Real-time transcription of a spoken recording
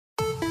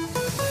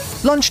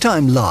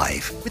Lunchtime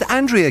Live with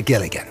Andrea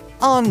Gilligan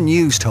on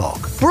News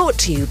Talk. Brought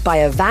to you by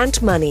Avant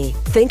Money.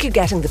 Think you're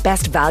getting the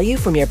best value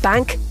from your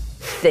bank?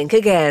 Think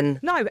again.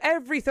 Now,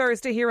 every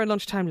Thursday here on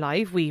Lunchtime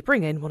Live, we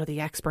bring in one of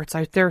the experts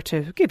out there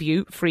to give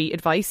you free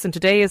advice. And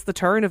today is the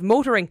turn of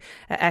motoring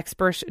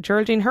expert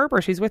Geraldine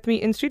Herbert. She's with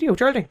me in studio.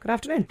 Geraldine, good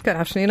afternoon. Good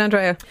afternoon,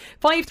 Andrea.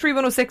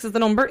 53106 is the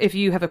number if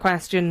you have a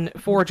question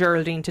for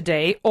Geraldine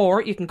today.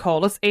 Or you can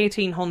call us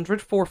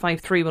 1800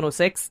 453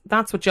 106.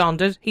 That's what John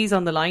did. He's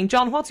on the line.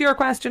 John, what's your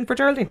question for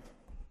Geraldine?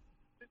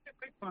 Just a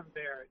quick one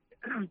there.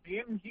 The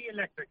MG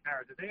electric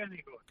cars, are they any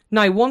good?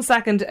 Now, 1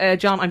 second,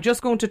 John. I'm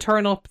just going to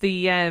turn up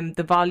the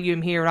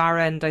volume here at our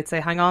end. I'd say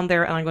hang on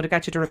there, and I'm going to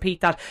get you to repeat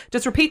that.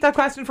 Just repeat that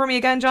question for me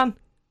again, John.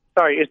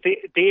 Sorry, is the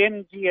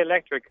MG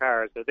electric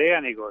cars, are they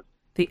any good?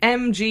 The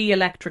MG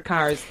electric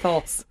cars,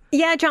 thoughts?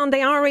 Yeah, John,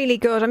 they are really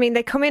good. I mean,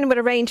 they come in with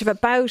a range of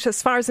about,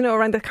 as far as I know,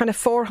 around the kind of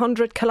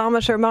 400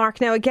 kilometre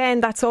mark. Now, again,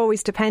 that's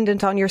always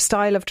dependent on your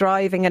style of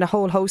driving and a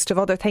whole host of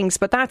other things.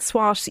 But that's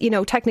what,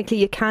 technically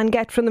you can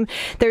get from them.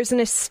 There's an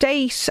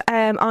estate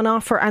on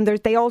offer, and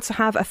they also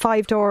have a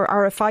 5-door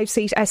or a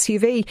 5-seat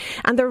SUV.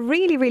 And they're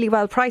really, really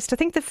well priced. I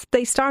think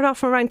they start off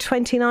from around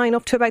 29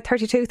 up to about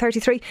 32,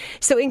 33.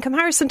 So in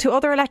comparison to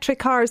other electric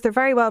cars, they're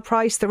very well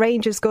priced. The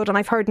range is good, and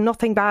I've heard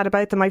nothing bad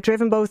about them. I've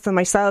driven both of them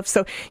myself.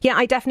 So, yeah,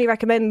 I definitely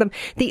recommend them.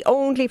 The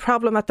only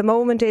problem at the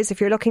moment is if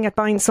you're looking at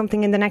buying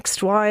something in the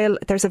next while,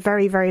 there's a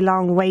very, very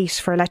long wait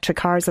for electric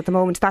cars at the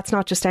moment. That's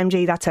not just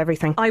MG, that's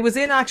everything. I was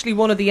in actually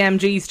one of the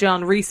MGs,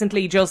 John,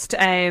 recently, just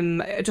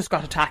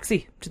got a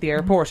taxi to the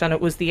airport, and it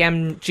was the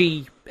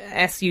MG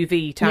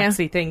SUV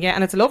taxi thing,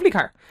 and it's a lovely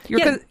car.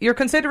 You're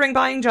considering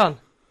buying, John?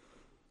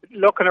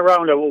 Looking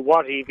around at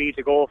what EV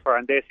to go for,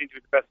 and they seem to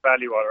be the best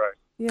value all around.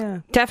 Yeah,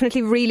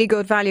 definitely really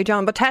good value,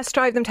 John. But test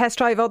drive them, test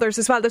drive others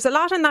as well. There's a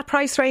lot in that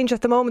price range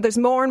at the moment. There's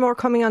more and more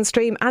coming on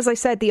stream. As I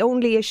said, the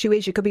only issue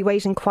is you could be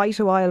waiting quite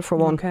a while for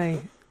one. Okay.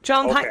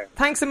 John,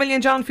 thanks a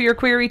million, John, for your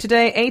query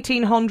today.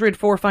 1800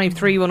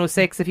 453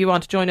 106 if you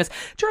want to join us.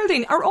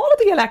 Geraldine, are all of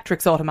the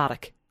electrics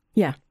automatic?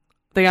 Yeah.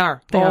 They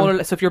are. So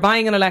if you're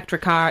buying an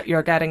electric car,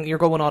 you're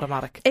going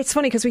automatic. It's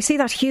funny because we see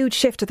that huge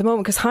shift at the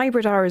moment because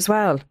hybrid are as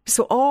well.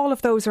 So all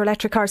of those are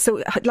electric cars.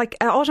 So like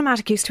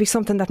automatic used to be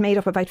something that made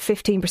up about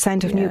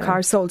 15% of new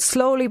cars sold.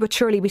 Slowly but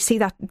surely we see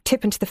that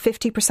tip into the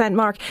 50%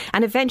 mark.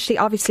 And eventually,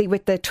 obviously,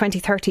 with the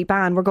 2030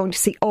 ban, we're going to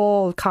see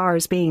all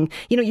cars being,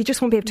 you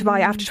just won't be able to buy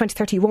after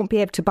 2030. You won't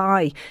be able to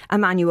buy a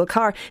manual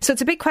car. So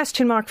it's a big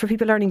question mark for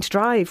people learning to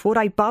drive. Would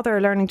I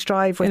bother learning to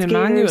drive with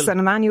gears and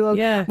a manual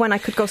when I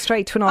could go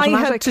straight to an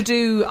automatic?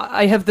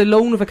 I have the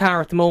loan of a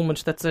car at the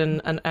moment that's an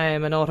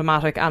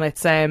automatic, and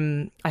it's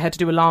I had to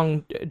do a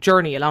long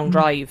journey, a long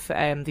drive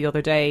the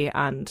other day,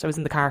 and I was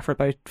in the car for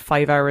about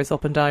 5 hours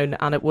up and down,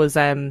 and it was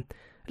the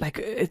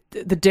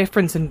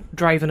difference in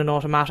driving an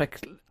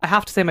automatic. I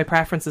have to say my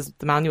preference is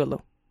the manual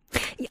though.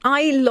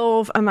 I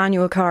love a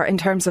manual car in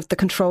terms of the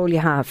control you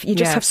have. You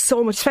just have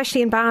so much,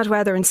 especially in bad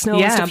weather and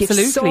snow and stuff. You have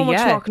so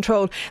much more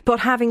control. But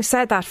having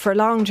said that, for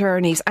long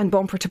journeys and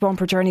bumper to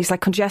bumper journeys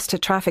like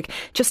congested traffic,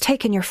 just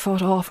taking your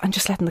foot off and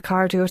just letting the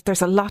car do it.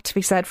 There's a lot to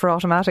be said for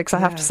automatics, I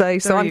have to say.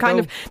 So I'm kind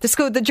of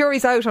the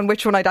jury's out on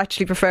which one I'd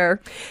actually prefer.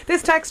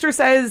 This texter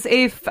says,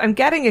 if I'm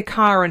getting a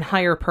car in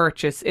hire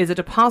purchase, is it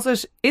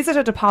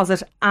a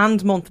deposit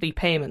and monthly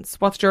payments?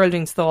 What's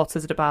Geraldine's thoughts?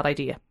 Is it a bad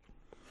idea?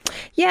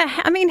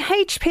 Yeah, I mean,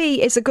 HP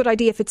is a good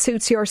idea if it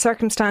suits your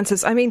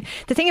circumstances. I mean,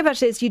 the thing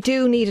about it is you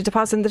do need a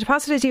deposit, and the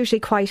deposit is usually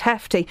quite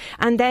hefty.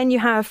 And then you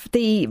have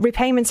the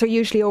repayments are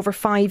usually over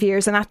 5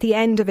 years, and at the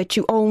end of it,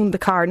 you own the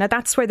car. Now,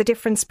 that's where the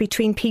difference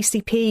between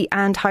PCP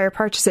and hire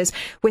purchase is.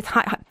 With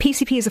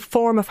PCP is a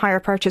form of hire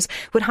purchase.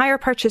 With hire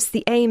purchase,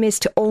 the aim is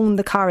to own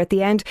the car at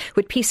the end.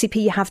 With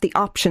PCP, you have the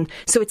option.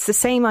 So it's the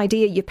same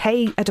idea. You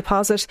pay a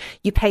deposit,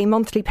 you pay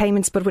monthly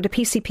payments, but with a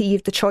PCP, you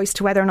have the choice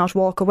to whether or not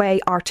walk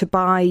away or to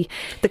buy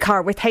the car.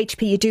 With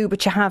HP you do,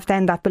 but you have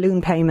then that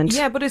balloon payment.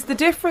 Yeah, but is the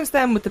difference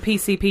then with the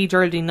PCP,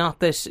 Geraldine, not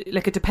that,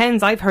 it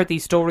depends. I've heard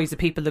these stories of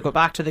people that go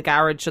back to the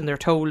garage and they're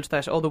told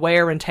that, the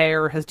wear and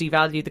tear has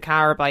devalued the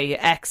car by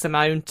X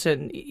amount.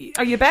 And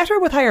are you better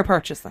with hire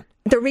purchase then?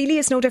 There really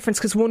is no difference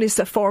because one is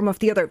a form of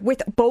the other.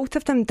 With both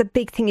of them, the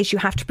big thing is you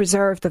have to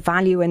preserve the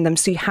value in them.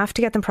 So you have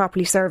to get them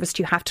properly serviced.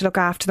 You have to look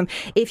after them.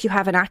 If you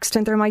have an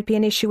accident, there might be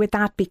an issue with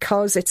that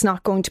because it's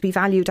not going to be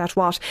valued at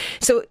what.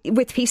 So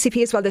with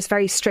PCP as well, there's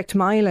very strict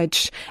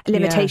mileage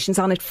limitations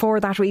on it for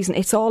that reason.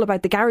 It's all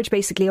about the garage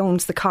basically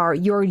owns the car.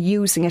 You're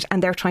using it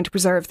and they're trying to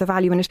preserve the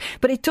value in it.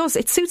 But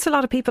it suits a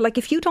lot of people. Like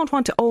if you don't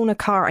want to own a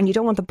car and you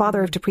don't want the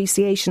bother of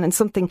depreciation and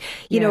something,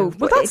 Well,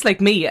 that's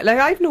like me.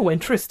 I've no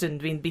interest in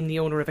being the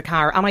owner of a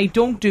car, and I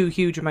don't do a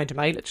huge amount of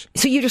mileage.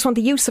 So you just want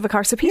the use of a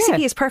car. So PCP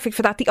is perfect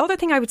for that. The other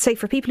thing I would say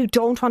for people who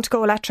don't want to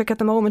go electric at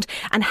the moment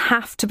and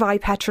have to buy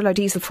petrol or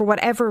diesel for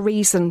whatever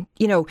reason,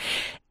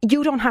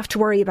 you don't have to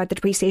worry about the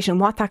depreciation,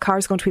 what that car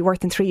is going to be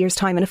worth in 3 years'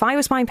 time. And if I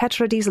was buying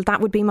petrol or diesel,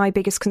 that would be my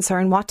biggest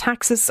concern. What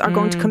taxes are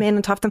going to come in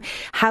on top of them?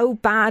 How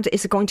bad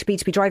is it going to be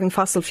driving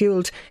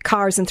fossil-fuelled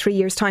cars in 3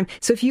 years' time?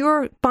 So if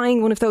you're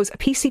buying one of those, a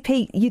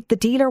PCP, the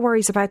dealer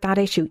worries about that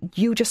issue.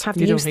 You just have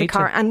to use the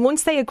car. And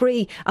once they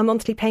agree a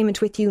monthly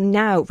payment with you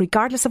now,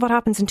 regardless of what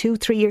happens in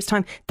 2-3 years'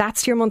 time,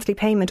 that's your monthly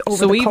payment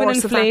over the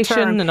course of that term. So even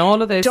inflation and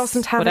all of this,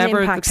 doesn't have whatever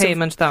an impact. the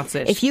payment, that's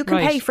it. If you can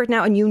pay for it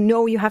now and you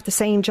know you have the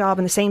same job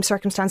and the same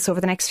circumstance over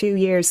the next few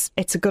years,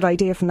 it's a good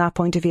idea from that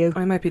point of view.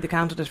 I might be the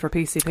candidate for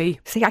PCP.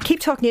 See, I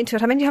keep talking you into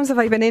it. How many times have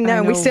I been in now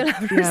and we still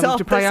haven't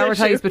resolved this issue? To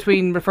prioritise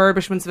between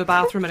refurbishments of a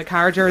bathroom and a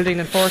car, Geraldine,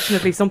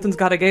 unfortunately something's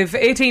got to give.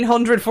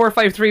 1800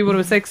 453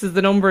 106 is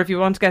the number if you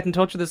want to get in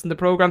touch with us in the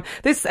programme.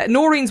 This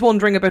Noreen's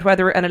wondering about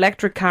whether an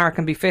electric car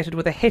can be fitted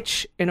with a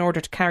hitch in order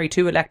to carry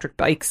 2 electric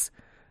bikes.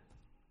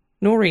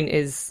 Noreen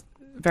is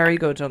very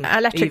good on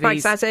electric EVs.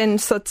 bikes, as in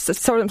sort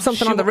of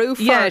something on the roof?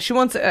 Yeah, she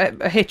wants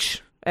a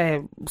hitch.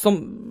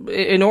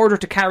 In order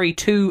to carry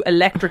 2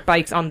 electric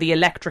bikes on the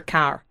electric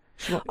car.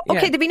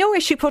 Okay, there'd be no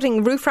issue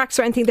putting roof racks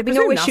or anything. There'd be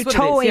no issue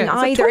towing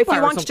either if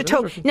you wanted to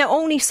tow. Now,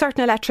 only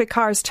certain electric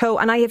cars tow,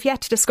 and I have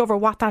yet to discover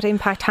what that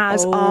impact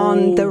has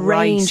on the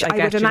range.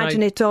 I would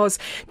imagine it does.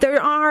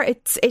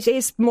 It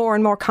is more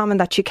and more common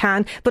that you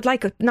can, but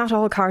not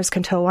all cars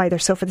can tow either.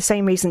 So for the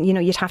same reason,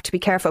 you'd have to be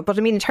careful. But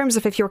I mean, in terms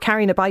of if you're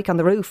carrying a bike on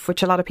the roof,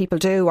 which a lot of people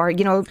do, or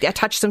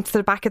attach them to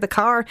the back of the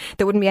car,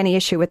 there wouldn't be any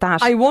issue with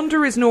that. I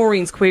wonder, is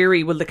Noreen's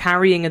query, will the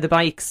carrying of the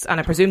bikes, and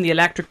I presume the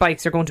electric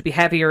bikes are going to be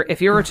heavier, if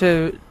you're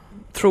to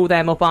throw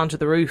them up onto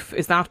the roof,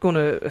 is that going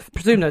to,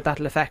 presume that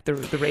that'll affect the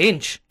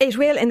range? It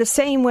will, in the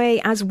same way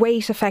as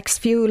weight affects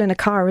fuel in a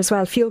car as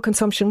well, fuel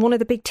consumption. One of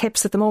the big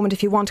tips at the moment,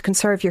 if you want to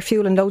conserve your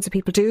fuel, and loads of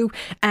people do,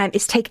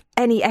 is take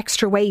any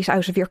extra weight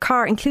out of your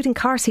car, including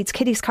car seats,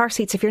 kiddies' car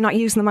seats, if you're not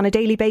using them on a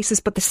daily basis.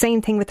 But the same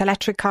thing with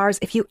electric cars,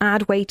 if you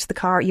add weight to the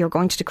car, you're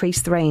going to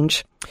decrease the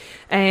range.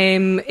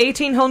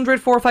 1800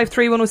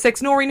 453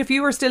 106. Noreen, if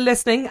you are still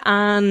listening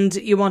and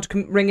you want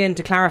to ring in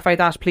to clarify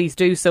that, please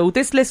do so.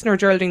 This listener,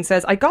 Geraldine,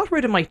 says, I got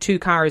rid of my 2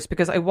 cars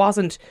because I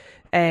wasn't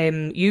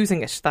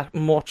using it that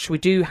much. We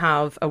do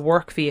have a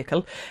work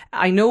vehicle.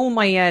 I know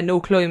my no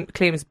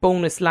claims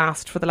bonus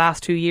lasts for the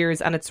last 2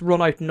 years and it's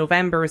run out in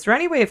November. Is there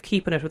any way of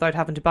keeping it without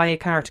having to buy a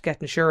car to get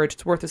insured?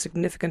 It's worth a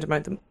significant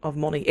amount of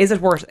money. Is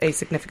it worth a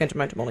significant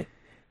amount of money?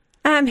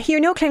 Your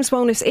no claims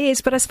bonus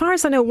is, but as far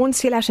as I know,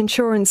 once you let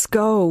insurance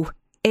go,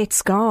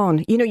 it's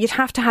gone. You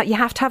have to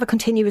have a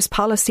continuous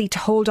policy to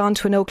hold on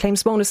to a no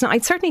claims bonus. Now,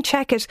 I'd certainly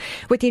check it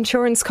with the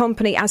insurance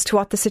company as to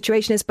what the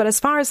situation is, but as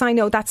far as I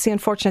know, that's the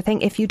unfortunate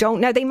thing. If you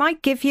don't, now they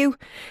might give you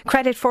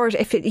credit for it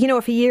if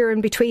a year in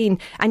between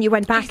and you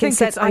went back and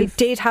said, I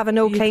did have a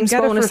no claims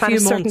bonus at a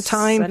certain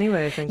time.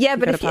 Anyway, I think. Yeah,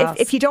 but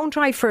if you don't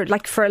drive for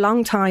a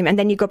long time and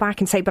then you go back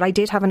and say, but I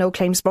did have a no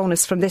claims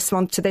bonus from this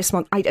month to this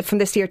month, from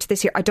this year to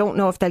this year, I don't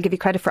know if they'll give you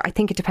credit for it. I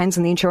think it depends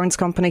on the insurance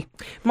company.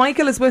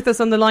 Michael is with us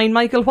on the line.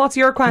 Michael, what's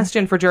your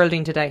question for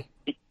Geraldine today?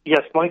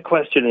 Yes, my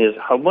question is,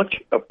 how much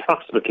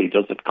approximately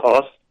does it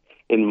cost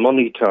in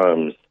money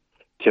terms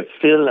to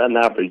fill an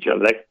average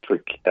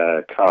electric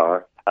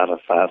car at a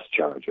fast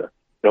charger?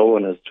 No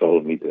one has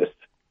told me this.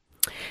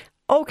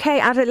 Okay,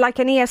 at an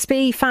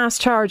ESB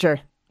fast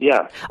charger.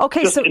 Yeah.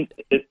 Okay, just so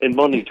in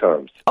money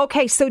terms.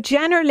 Okay, so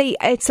generally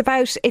it's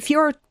about, if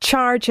you're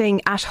charging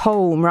at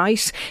home,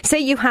 right? Say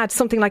you had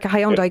something like a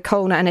Hyundai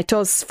Kona and it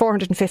does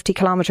 450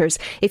 kilometres.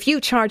 If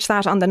you charge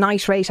that on the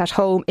night rate at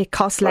home, it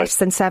costs less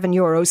than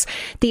 €7.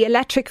 The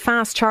electric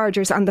fast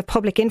chargers and the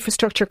public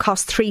infrastructure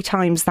cost 3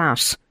 times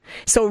that.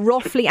 So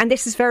roughly, and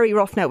this is very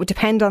rough now, it would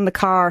depend on the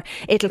car,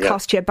 it'll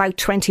cost you about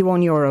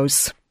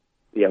 €21.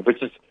 Yeah,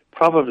 which is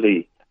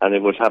probably... And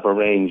it would have a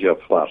range of,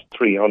 300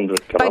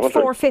 kilometres? About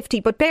 450.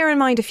 But bear in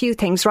mind a few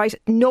things, right?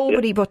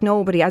 Nobody but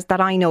nobody, as that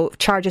I know,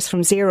 charges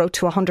from 0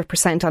 to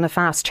 100% on a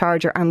fast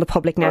charger on the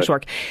public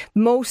network.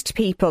 Most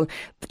people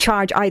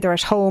charge either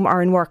at home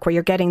or in work where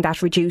you're getting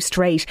that reduced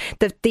rate.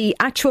 The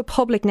actual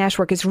public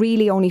network is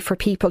really only for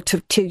people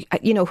to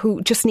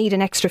who just need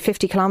an extra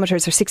 50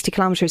 kilometres or 60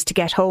 kilometres to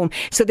get home.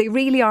 So they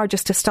really are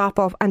just to stop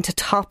up and to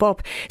top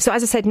up. So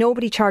as I said,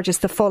 nobody charges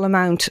the full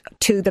amount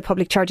to the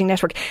public charging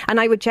network. And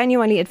I would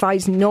genuinely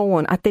advise no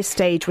one at this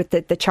stage with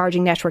the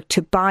charging network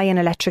to buy an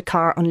electric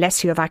car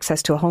unless you have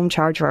access to a home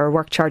charger or a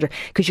work charger,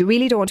 because you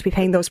really don't want to be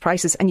paying those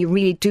prices and you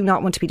really do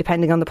not want to be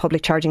depending on the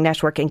public charging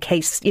network in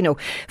case,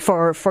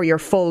 for your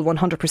full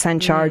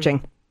 100%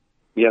 charging.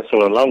 Yeah,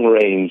 so a long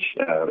range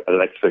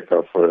electric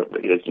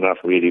is not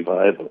really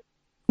viable.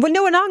 Well,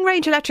 no, a long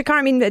range electric car,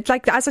 I mean,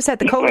 like as I said,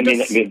 the Kona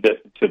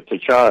to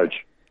charge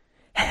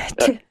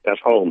at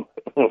home.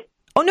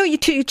 Oh no,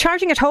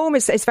 charging at home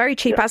is very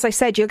cheap. As I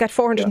said, you'll get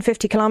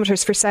 450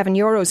 kilometres for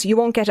 €7. You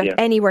won't get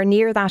anywhere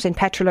near that in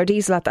petrol or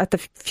diesel at the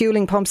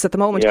fueling pumps at the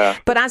moment. Yeah.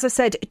 But as I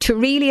said, to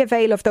really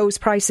avail of those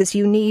prices,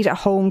 you need a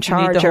home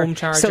charger.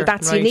 So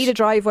that's you need a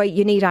driveway,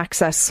 you need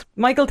access.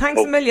 Michael,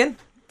 thanks a million.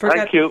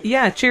 Thank you.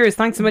 Yeah, cheers.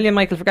 Thanks a million,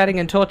 Michael, for getting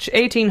in touch.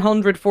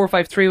 1800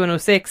 453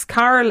 106.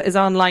 Carl is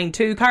online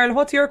too. Carl,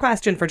 what's your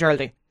question for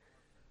Geraldine?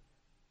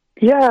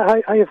 Yeah,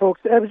 hi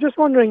folks. I was just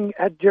wondering,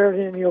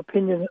 Geraldine, in your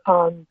opinion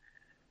on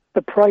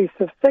the price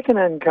of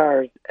second-hand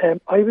cars.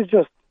 I've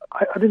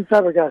been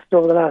flabbergasted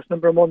over the last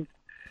number of months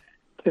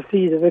to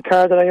see that the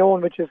car that I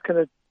own, which is kind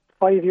of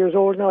 5 years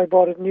old now, I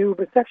bought it new,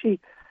 but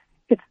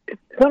it's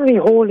not really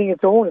holding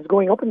its own, it's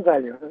going up in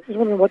value. I was just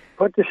wondering what's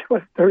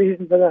the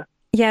reason for that.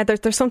 Yeah,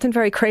 there's something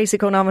very crazy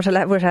going on with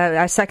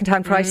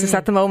second-hand prices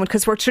at the moment,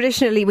 because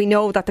we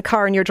know that the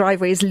car in your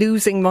driveway is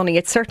losing money.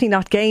 It's certainly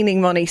not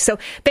gaining money. So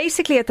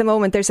basically at the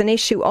moment there's an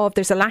issue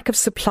there's a lack of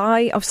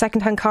supply of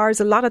second-hand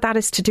cars. A lot of that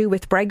is to do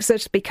with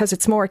Brexit, because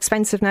it's more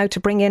expensive now to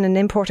bring in an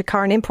imported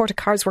car, and imported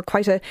cars were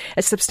quite a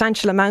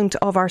substantial amount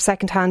of our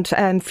second-hand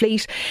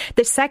fleet.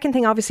 The second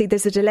thing, obviously,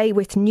 there's a delay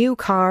with new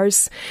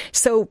cars,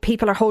 so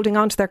people are holding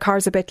on to their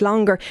cars a bit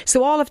longer.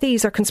 So all of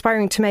these are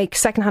conspiring to make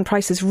second-hand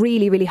prices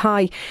really, really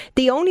high.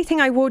 The only thing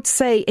I would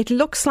say, it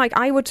looks like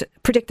I would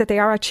predict that they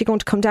are actually going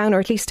to come down, or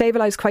at least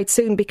stabilise quite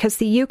soon, because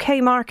the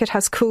UK market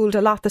has cooled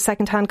a lot, the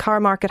second-hand car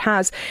market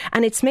has,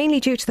 and it's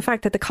mainly due to the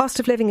fact that the cost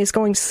of living is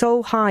going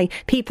so high.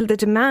 The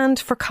demand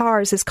for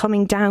cars is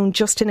coming down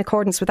just in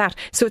accordance with that.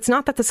 So it's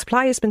not that the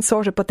supply has been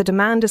sorted, but the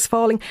demand is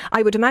falling.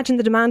 I would imagine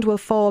the demand will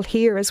fall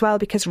here as well,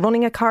 because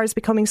running a car is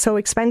becoming so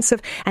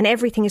expensive, and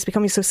everything is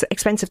becoming so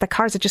expensive that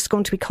cars are just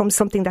going to become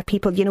something that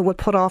people, will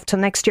put off till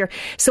next year.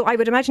 So I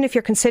would imagine if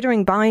you're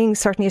considering buying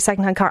certainly a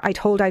second-hand car, I'd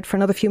hold out for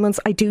another few months.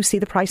 I do see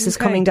the prices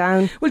coming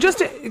down. Well,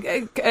 just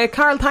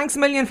Carl, thanks a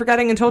million for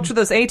getting in touch with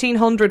us.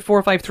 1800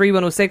 453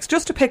 106.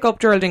 Just to pick up,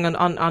 Geraldine,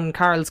 on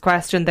Carl's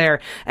question there,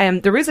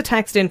 there is a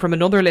text in from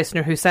another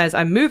listener who says,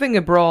 I'm moving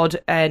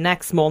abroad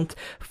next month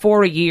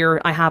for a year.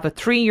 I have a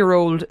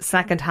 3-year-old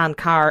second-hand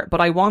car, but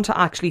I want to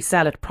actually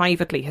sell it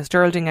privately. Has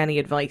Geraldine any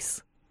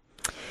advice?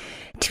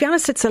 To be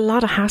honest, it's a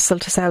lot of hassle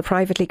to sell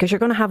privately, because you're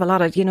going to have a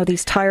lot of,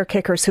 these tyre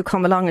kickers who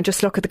come along and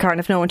just look at the car and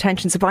have no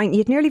intentions of buying.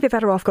 You'd nearly be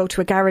better off go to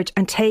a garage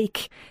and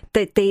take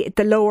the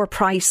lower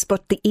price,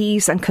 but the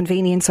ease and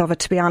convenience of it,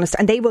 to be honest,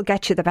 and they will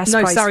get you the best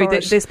price for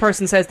it. This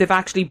person says they've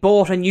actually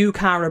bought a new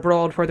car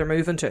abroad where they're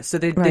moving to, so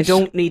they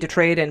don't need a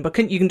trade-in, but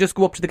you can just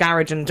go up to the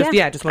garage and just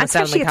want to sell my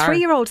car. Especially a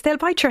 3-year-old, they'll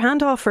bite your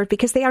hand off for it,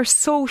 because they are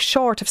so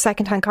short of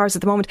second-hand cars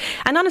at the moment.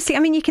 And honestly,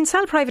 you can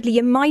sell privately,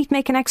 you might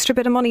make an extra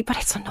bit of money, but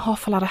it's an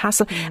awful lot of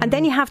hassle. And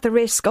then you have the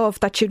risk of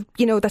that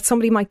that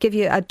somebody might give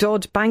you a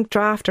dud bank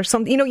draft or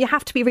something. You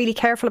have to be really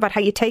careful about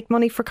how you take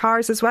money for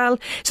cars as well.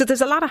 So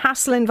there's a lot of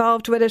hassle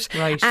involved with it.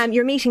 Right.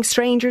 You're meeting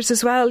strangers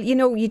as well.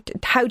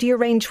 How do you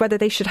arrange whether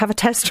they should have a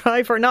test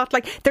drive or not?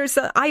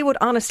 I would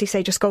honestly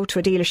say just go to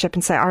a dealership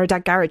and say, or a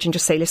garage, and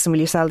just say, listen, will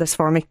you sell this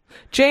for me?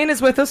 Jane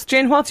is with us.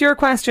 Jane, what's your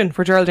question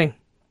for Geraldine?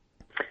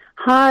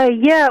 Hi,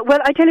 yeah. Well,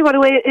 I tell you what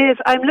it is.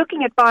 I'm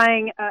looking at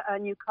buying a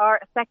new car,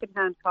 a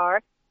second-hand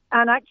car.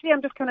 And actually,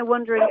 I'm just kind of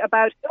wondering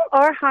about,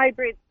 are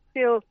hybrids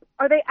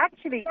are they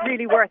actually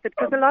really worth it?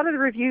 Because a lot of the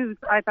reviews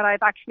that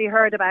I've actually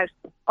heard about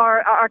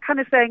are kind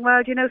of saying,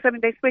 well,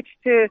 something, they switch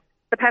to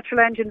the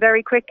petrol engine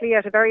very quickly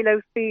at a very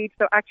low speed.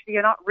 So actually,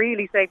 you're not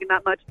really saving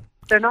that much.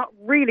 They're not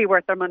really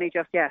worth their money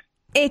just yet.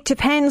 It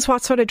depends.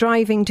 What sort of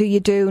driving do you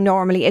do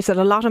normally? Is it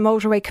a lot of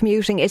motorway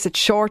commuting? Is it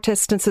short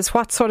distances?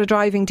 What sort of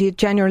driving do you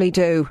generally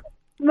do?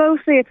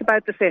 Mostly it's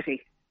about the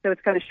city. So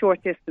it's kind of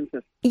short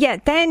distances. Yeah,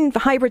 then the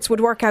hybrids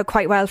would work out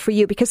quite well for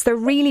you, because they're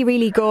really,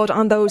 really good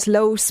on those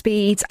low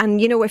speeds.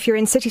 And, if you're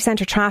in city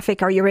centre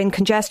traffic or you're in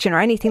congestion or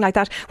anything like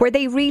that, where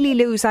they really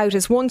lose out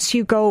is once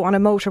you go on a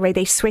motorway,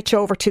 they switch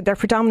over to, they're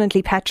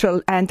predominantly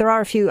petrol, and there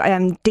are a few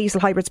diesel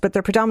hybrids, but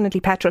they're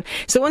predominantly petrol.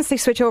 So once they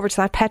switch over to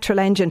that petrol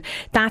engine,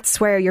 that's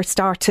where you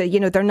start to,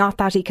 they're not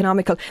that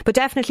economical. But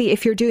definitely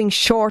if you're doing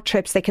short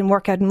trips, they can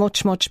work out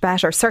much, much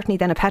better, certainly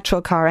than a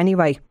petrol car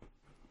anyway.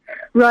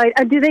 Right,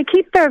 and do they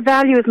keep their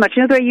value as much?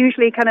 They're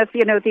usually kind of,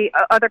 the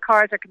other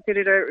cars are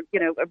considered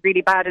a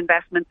really bad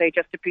investment. They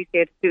just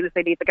depreciate as soon as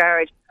they leave the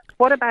garage.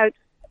 What about,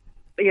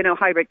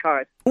 hybrid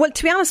cars? Well,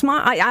 to be honest,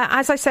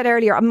 as I said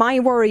earlier, my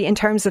worry in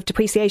terms of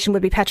depreciation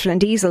would be petrol and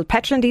diesel.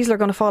 Petrol and diesel are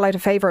going to fall out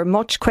of favour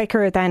much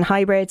quicker than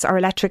hybrids or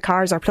electric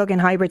cars or plug-in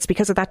hybrids,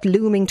 because of that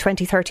looming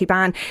 2030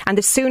 ban. And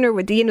the sooner,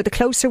 the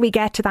closer we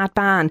get to that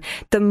ban,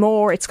 the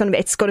more it's going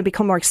to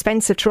become more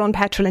expensive to run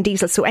petrol and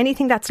diesel. So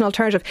anything that's an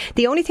alternative.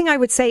 The only thing I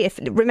would say,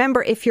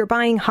 if you're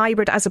buying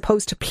hybrid as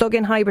opposed to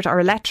plug-in hybrid or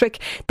electric,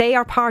 they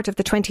are part of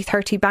the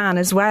 2030 ban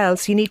as well.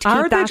 So you need to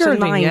keep that in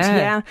mind.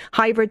 Yeah,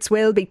 hybrids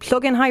will be.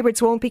 Plug-in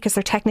hybrids won't be, because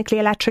they're technically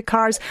electric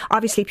cars.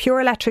 Obviously pure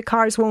electric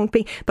cars won't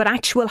be, but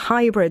actual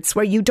hybrids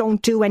where you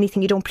don't do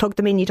anything, you don't plug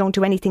them in, you don't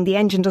do anything, the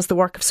engine does the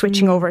work of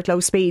switching over at low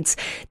speeds,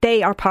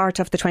 they are part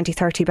of the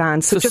 2030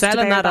 ban. So just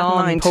selling that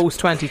on mind. Post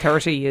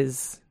 2030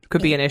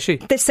 could be an issue.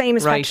 The same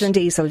as petrol and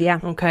diesel, yeah.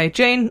 Okay,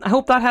 Jane, I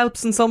hope that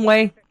helps in some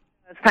way.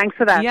 Thanks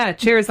for that. Yeah,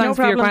 cheers. Thanks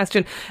for your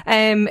question.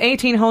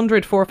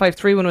 1800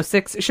 453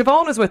 106.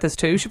 Siobhan is with us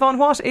too. Siobhan,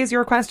 what is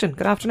your question?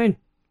 Good afternoon.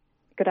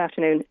 Good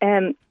afternoon.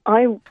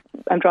 I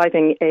am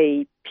driving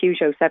a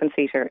Peugeot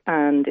 7-seater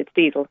and it's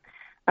diesel,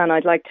 and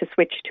I'd like to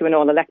switch to an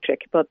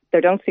all-electric, but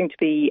there don't seem to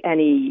be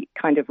any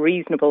kind of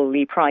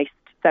reasonably priced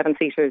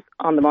 7-seaters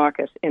on the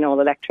market in all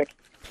electric.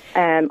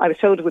 I was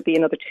told it would be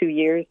another 2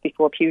 years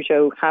before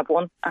Peugeot have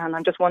one, and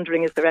I'm just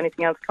wondering, is there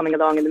anything else coming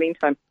along in the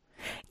meantime?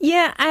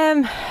 Yeah,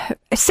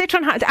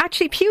 Citroën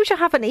actually, Peugeot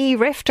have an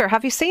e-Rifter.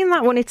 Have you seen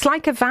that one? It's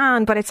like a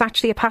van, but it's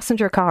actually a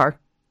passenger car.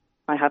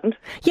 I haven't.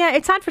 Yeah,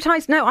 it's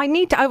advertised now. I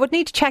would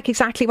need to check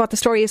exactly what the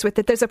story is with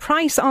it. There's a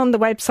price on the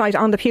website,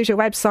 on the Peugeot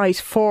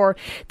website, for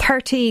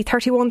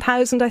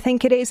 31,000, I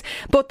think it is.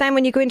 But then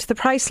when you go into the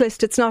price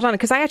list, it's not on it,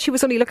 because I actually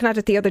was only looking at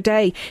it the other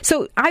day.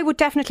 So I would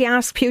definitely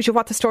ask Peugeot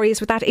what the story is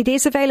with that. It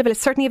is available.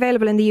 It's certainly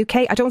available in the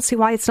UK. I don't see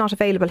why it's not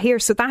available here.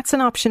 So that's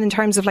an option in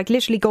terms of like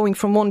literally going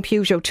from one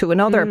Peugeot to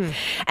another.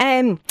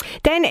 Then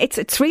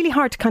it's really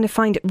hard to kind of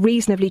find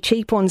reasonably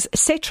cheap ones.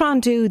 Citroën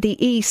do the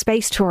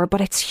e-Space Tour,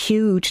 but it's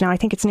huge. Now I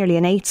think it's nearly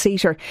an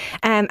 8-seater,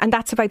 and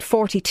that's about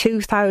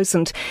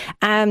 42,000.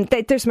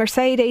 There's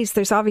Mercedes,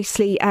 there's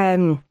obviously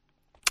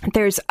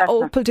there's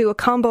Opel do a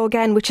combo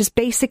again, which is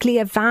basically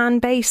a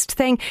van-based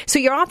thing. So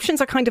your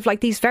options are kind of like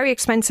these very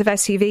expensive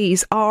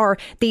SUVs or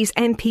these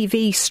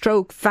MPV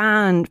stroke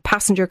van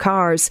passenger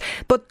cars.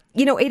 But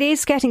you know, it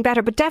is getting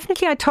better. But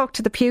definitely I'd talk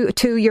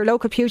to your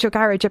local Peugeot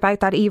garage about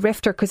that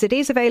e-Rifter, because it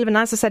is available. And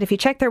as I said, if you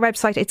check their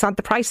website, it's on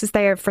the prices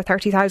there for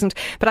 30,000.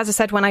 But as I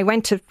said, when I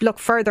went to look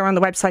further on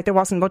the website, there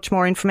wasn't much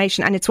more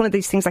information. And it's one of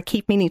these things I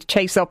keep meaning to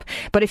chase up.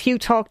 But if you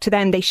talk to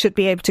them, they should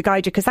be able to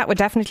guide you, because that would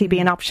definitely be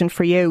an option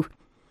for you.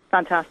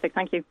 Fantastic,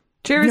 thank you.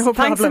 Cheers. No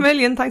Thanks problem. a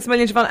million,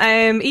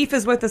 Siobhan.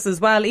 Aoife's with us as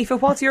well.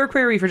 Aoife, what's your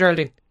query for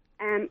Geraldine?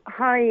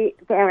 Hi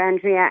there,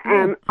 Andrea.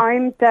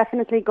 I'm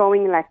definitely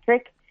going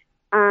electric,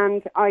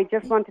 and I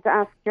just wanted to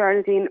ask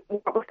Geraldine,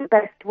 what was the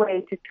best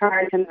way to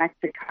charge an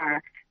electric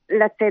car?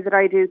 Let's say that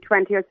I do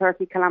 20 or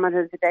 30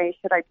 kilometres a day.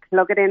 Should I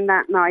plug it in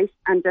that night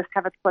and just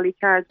have it fully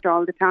charged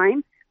all the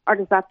time, or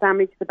does that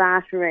damage the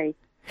battery?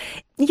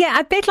 Yeah,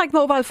 a bit like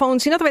mobile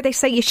phones. You know the way they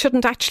say you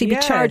shouldn't actually be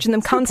charging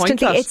them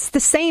constantly? It's the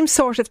same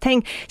sort of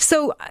thing.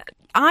 So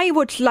I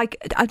would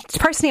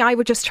personally, I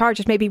would just charge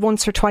it maybe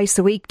once or twice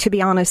a week, to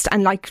be honest.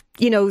 And like,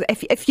 you know,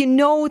 if you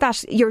know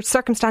that your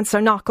circumstances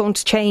are not going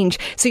to change,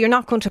 so you're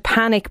not going to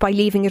panic by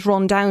leaving it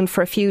run down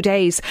for a few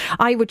days,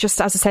 I would just,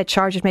 as I said,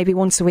 charge it maybe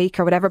once a week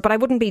or whatever. But I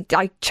wouldn't be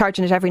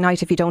charging it every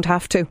night if you don't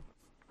have to.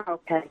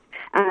 Okay.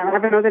 I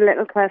have another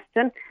little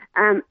question.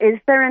 Is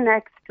there an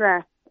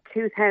extra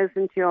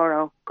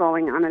 €2,000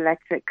 going on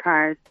electric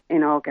cars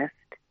in August?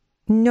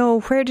 No,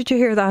 where did you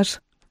hear that?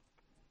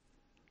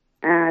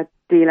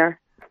 Dealer.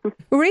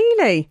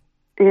 Really?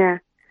 Yeah.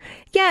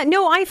 Yeah,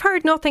 no, I've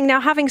heard nothing. Now,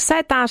 having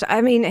said that,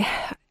 I mean,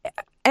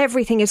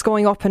 everything is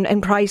going up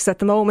in price at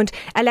the moment.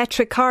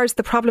 Electric cars,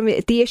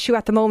 the issue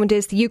at the moment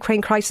is the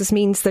Ukraine crisis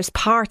means there's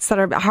parts that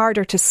are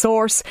harder to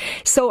source.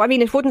 So, I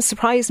mean, it wouldn't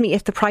surprise me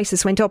if the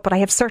prices went up, but I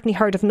have certainly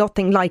heard of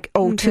nothing like,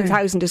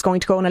 2,000 is going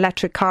to go on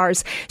electric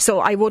cars. So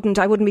I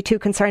wouldn't be too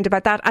concerned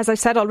about that. As I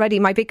said already,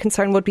 my big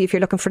concern would be if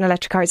you're looking for an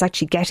electric car is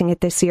actually getting it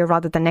this year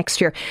rather than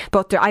next year.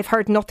 But I've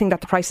heard nothing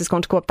that the price is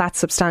going to go up that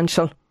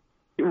substantial.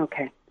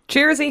 Okay.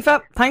 Cheers,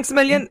 Aoife. Thanks a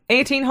million.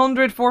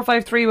 1800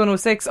 453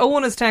 106.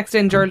 Owen has texted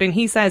in, Geraldine.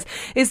 He says,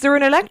 is there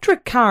an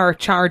electric car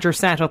charger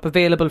setup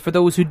available for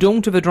those who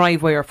don't have a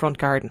driveway or front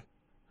garden?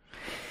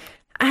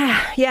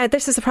 Yeah,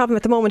 this is the problem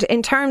at the moment.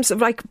 In terms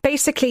of, like,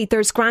 basically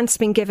there's grants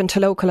being given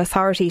to local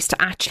authorities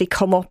to actually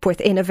come up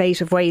with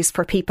innovative ways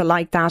for people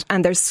like that.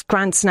 And there's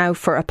grants now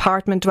for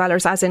apartment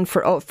dwellers, as in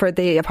for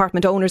the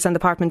apartment owners and the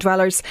apartment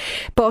dwellers.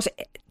 But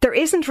there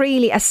isn't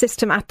really a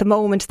system at the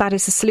moment that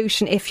is a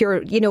solution if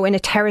you're, you know, in a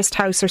terraced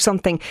house or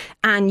something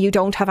and you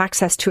don't have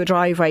access to a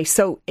driveway.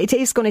 So it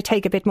is going to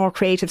take a bit more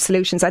creative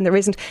solutions, and there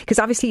isn't, because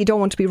obviously you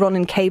don't want to be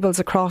running cables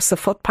across a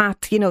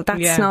footpath. You know,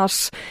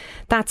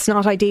 that's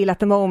not ideal at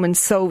the moment.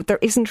 So there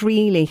isn't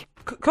really.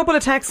 Couple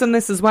of texts on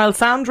this as well.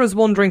 Sandra's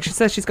wondering, she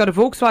says she's got a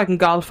Volkswagen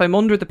Golf. I'm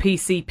under the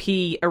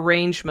PCP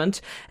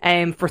arrangement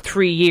for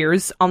 3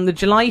 years. On the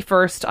July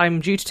 1st, I'm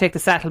due to take the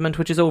settlement,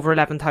 which is over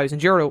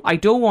 €11,000. I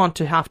don't want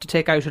to have to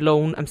take out a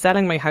loan. I'm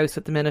selling my house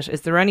at the minute.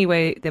 Is there any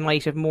way they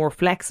might have more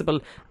flexible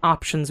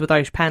options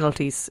without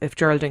penalties, if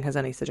Geraldine has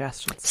any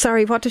suggestions?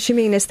 Sorry, what does she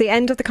mean? Is the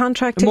end of the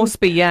contract? It must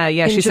be, yeah.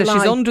 She says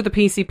she's under the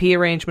PCP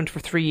arrangement for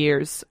 3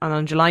 years, and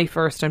on July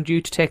 1st, I'm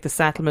due to take the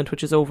settlement,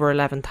 which is over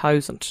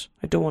 11,000.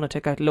 I don't want to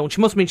take out a loan. She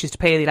must mean she's to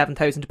pay the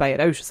 11,000 to buy it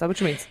out. Is that what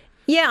she means?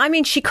 Yeah, I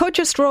mean, she could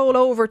just roll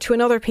over to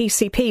another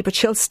PCP, but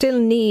she'll still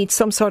need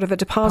some sort of a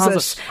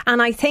deposit.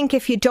 And I think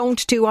if you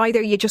don't do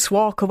either, you just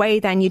walk away,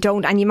 then you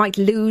don't, and you might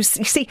lose.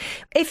 You see,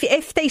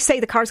 if they say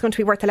the car's going to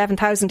be worth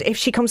 11,000, if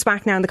she comes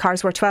back now and the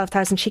car's worth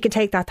 12,000, she can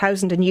take that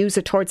 1,000 and use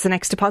it towards the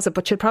next deposit,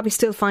 but she'll probably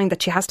still find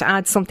that she has to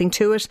add something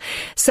to it.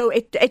 So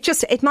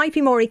it might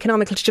be more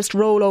economical to just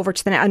roll over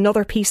to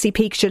another PCP,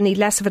 because she'll need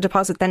less of a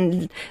deposit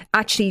than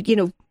actually, you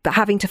know,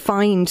 having to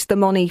find the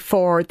money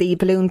for the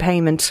balloon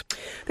payment.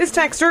 This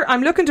texter,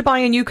 I'm looking to buy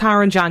a new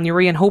car in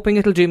January and hoping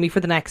it'll do me for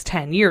the next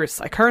 10 years.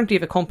 I currently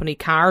have a company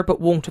car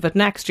but won't have it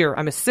next year.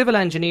 I'm a civil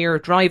engineer,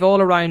 drive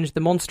all around the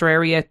Munster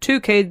area, 2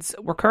 kids.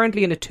 We're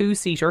currently in a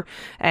 2-seater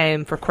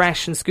for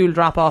creche and school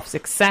drop-offs,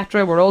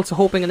 etc. We're also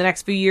hoping in the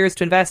next few years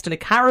to invest in a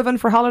caravan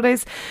for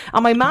holidays.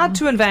 Am I mad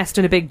to invest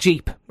in a big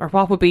Jeep? Or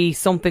what would be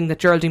something that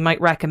Geraldine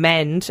might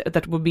recommend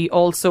that would be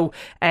also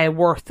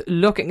worth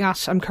looking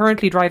at? I'm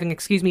currently driving,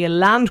 a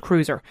Land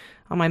Cruiser.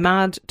 Am I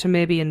mad to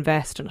maybe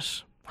invest in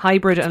it?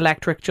 Hybrid and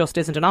electric just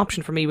isn't an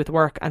option for me with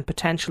work and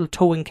potential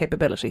towing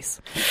capabilities.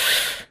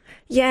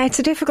 Yeah, it's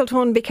a difficult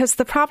one because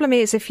the problem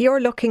is if you're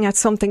looking at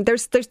something,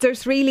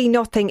 there's really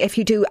nothing if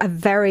you do a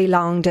very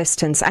long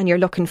distance and you're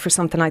looking for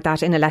something like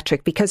that in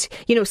electric, because,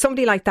 you know,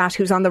 somebody like that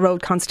who's on the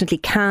road constantly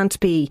can't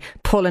be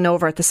pulling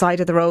over at the side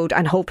of the road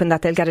and hoping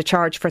that they'll get a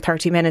charge for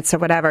 30 minutes or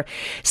whatever.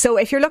 So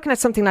if you're looking at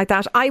something like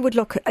that, I would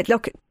look,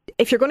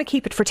 if you're going to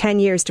keep it for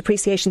 10 years,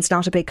 depreciation's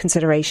not a big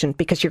consideration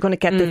because you're going to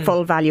get the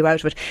full value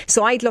out of it.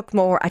 So I'd look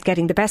more at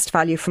getting the best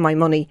value for my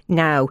money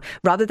now,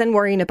 rather than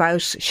worrying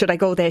about, should I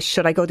go this,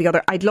 should I go the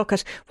other? I'd look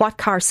at what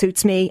car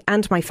suits me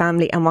and my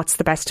family and what's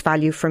the best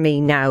value for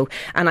me now.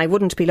 And I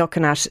wouldn't be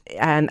looking at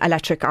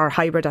electric or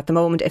hybrid at the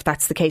moment if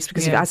that's the case,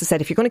 because as I said,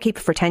 if you're going to keep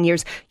it for 10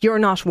 years, you're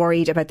not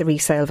worried about the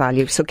resale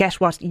value. So get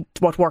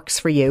what works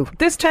for you.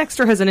 This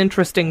texter has an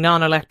interesting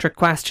non-electric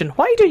question.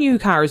 Why do new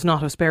cars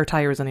not have spare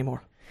tyres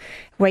anymore?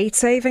 Weight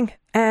saving.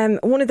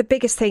 One of the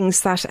biggest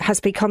things that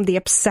has become the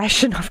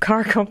obsession of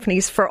car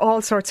companies for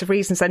all sorts of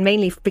reasons, and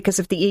mainly because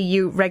of the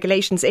EU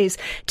regulations, is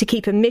to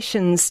keep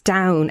emissions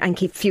down and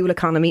keep fuel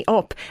economy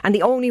up. And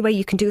the only way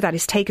you can do that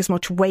is take as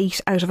much weight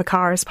out of a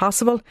car as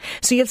possible.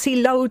 So you'll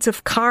see loads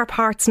of car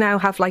parts now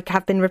have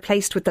been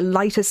replaced with the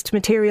lightest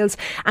materials.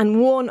 And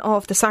one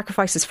of the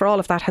sacrifices for all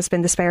of that has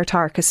been the spare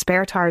tyre, because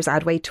spare tyres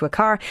add weight to a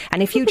car.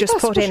 And if you just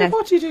put in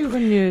what do you do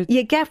when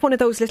you get one of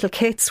those little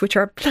kits, which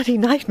are a bloody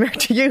nightmare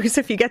to use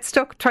if you get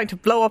stuck trying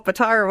to blow up a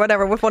tyre or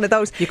whatever with one of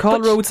those. You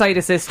call roadside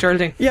assist,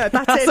 Geraldine. Yeah,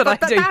 that's it. But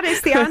that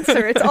is the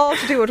answer. It's all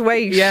to do with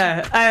weight.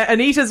 Yeah.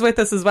 Anita's with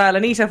us as well.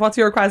 Anita, what's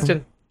your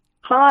question?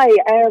 Hi,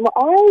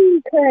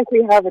 I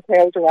currently have a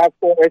Toyota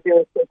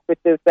RAV4 06, which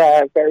is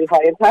very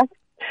high in tax.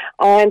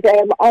 And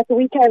at the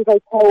weekends I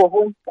tow a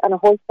horse and a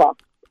horse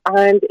box.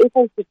 And if I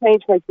was to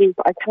change my Jeep,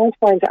 I can't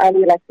find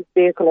any electric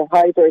vehicle or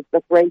hybrid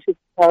that's rated to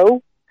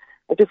tow.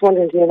 I'm just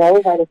wondering, do you know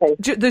of anything?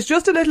 There's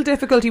just a little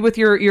difficulty with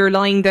your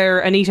line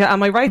there, Anita.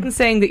 Am I right in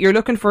saying that you're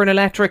looking for an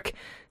electric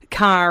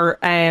car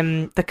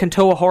that can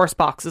tow a horse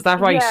box? Is that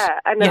right?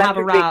 Yeah, you have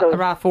a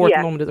RAV4 at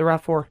the moment. Is a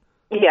RAV4?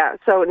 Yeah,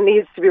 so it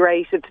needs to be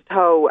rated to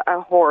tow a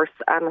horse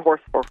and a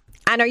horse box.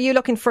 And are you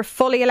looking for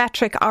fully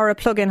electric or a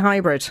plug-in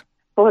hybrid?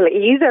 Well,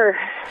 either.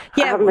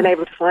 Yeah. I haven't been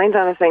able to find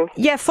anything.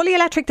 Yeah, fully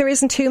electric, there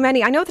isn't too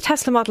many. I know the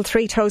Tesla Model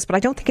 3 tows, but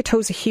I don't think it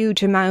tows a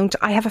huge amount.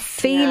 I have a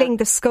feeling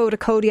the Skoda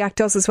Kodiaq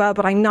does as well,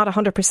 but I'm not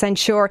 100%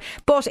 sure.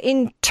 But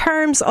in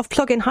terms of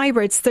plug-in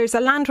hybrids, there's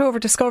a Land Rover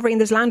Discovery and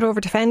there's Land Rover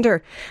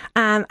Defender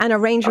and a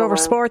Range Rover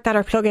Sport that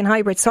are plug-in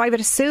hybrids. So I would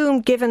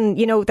assume, given,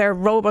 you know, their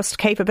robust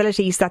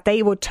capabilities, that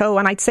they would tow.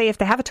 And I'd say if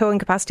they have a towing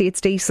capacity,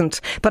 it's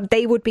decent. But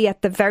they would be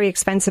at the very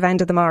expensive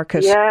end of the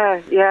market. Yeah.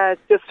 It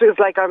just feels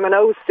like I'm an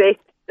 06.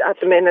 At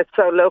the minute,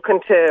 so looking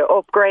to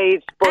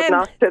upgrade, but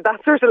not to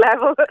that sort of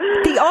level.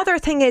 The other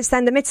thing is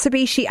then the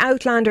Mitsubishi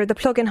Outlander, the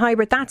plug-in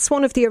hybrid, that's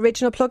one of the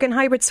original plug-in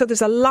hybrids, so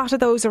there's a lot of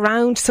those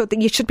around, so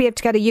that you should be able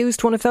to get a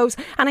used one of those,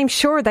 and I'm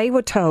sure they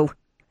would tow.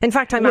 In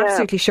fact, I'm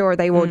absolutely sure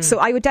they would. So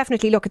I would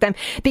definitely look at them,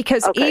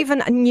 because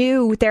even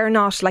new, they're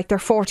not like, they're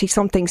 40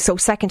 something. So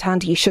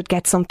second-hand, you should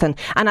get something.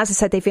 And as I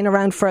said, they've been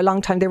around for a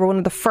long time. They were one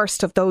of the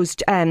first of those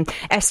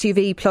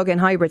SUV plug-in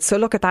hybrids. So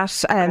look at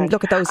that.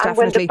 Look at those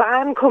definitely. And when the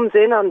ban comes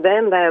in on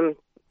them.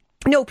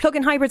 No,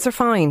 plug-in hybrids are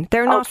fine.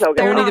 They're not.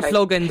 They're only the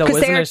plug-in though, isn't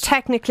it? Because they're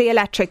technically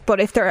electric, but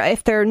if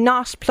they're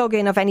not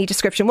plug-in of any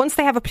description, once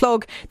they have a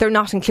plug, they're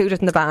not included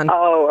in the ban.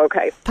 Oh,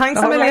 okay.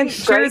 Thanks a million.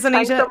 Cheers,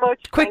 Anita. Thanks so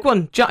much. Quick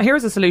one.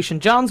 Here's a solution.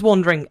 John's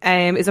wondering,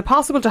 is it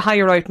possible to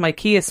hire out my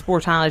Kia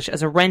Sportage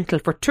as a rental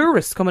for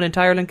tourists coming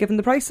into Ireland, given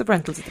the price of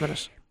rentals at the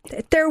minute?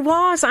 There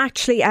was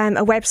actually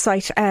a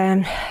website,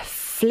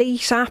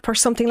 Fleet app or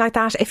something like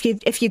that,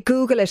 if you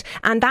Google it,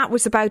 and that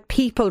was about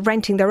people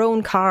renting their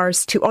own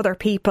cars to other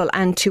people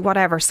and to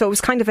whatever. So it was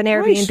kind of an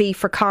Airbnb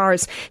for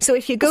cars. So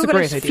if you Google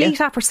it,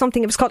 Fleet app or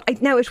something, it was called.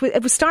 Now it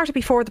was started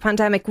before the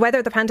pandemic.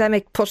 Whether the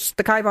pandemic put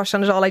the kibosh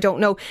on it all, I don't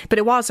know, but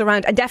it was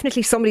around, and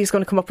definitely somebody's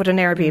going to come up with an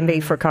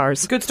Airbnb for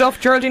cars. Good stuff.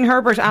 Geraldine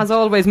Herbert, as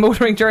always,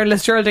 motoring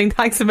journalist. Geraldine,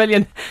 thanks a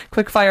million.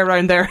 Quick fire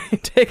round there.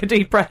 Take a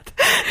deep breath.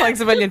 Thanks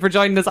a million for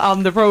joining us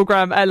on the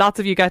programme. Lots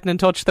of you getting in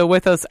touch though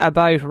with us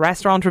about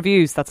restaurant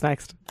reviews. That's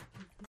next.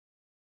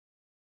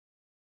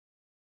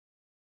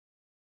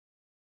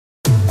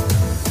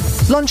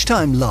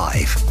 Lunchtime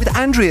Live with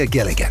Andrea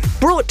Gilligan.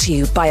 Brought to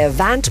you by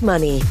Avant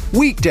Money.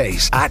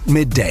 Weekdays at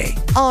midday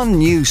on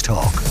News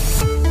Talk.